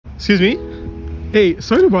Excuse me? Hey,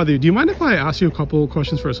 sorry to bother you. Do you mind if I ask you a couple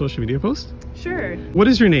questions for a social media post? Sure. What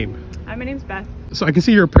is your name? My name's Beth. So I can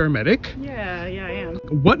see you're a paramedic. Yeah, I am.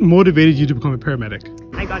 What motivated you to become a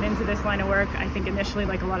paramedic? I got into this line of work, I think initially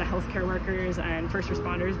like a lot of healthcare workers and first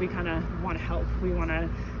responders, we kind of want to help. We want to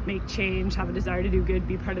make change, have a desire to do good,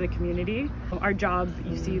 be part of the community. Our job,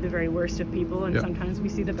 you see the very worst of people and sometimes we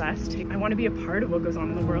see the best. I want to be a part of what goes on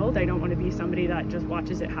in the world. I don't want to be somebody that just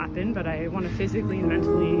watches it happen, but I want to physically and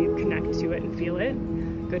mentally connect to it and feel it,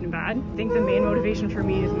 good and bad. I think the main motivation for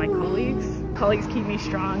me is my colleagues. Colleagues keep me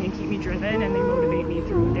strong and keep me driven, and they motivate me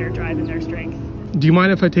through their drive and their strength. Do you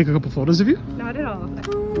mind if I take a couple photos of you? Not at all.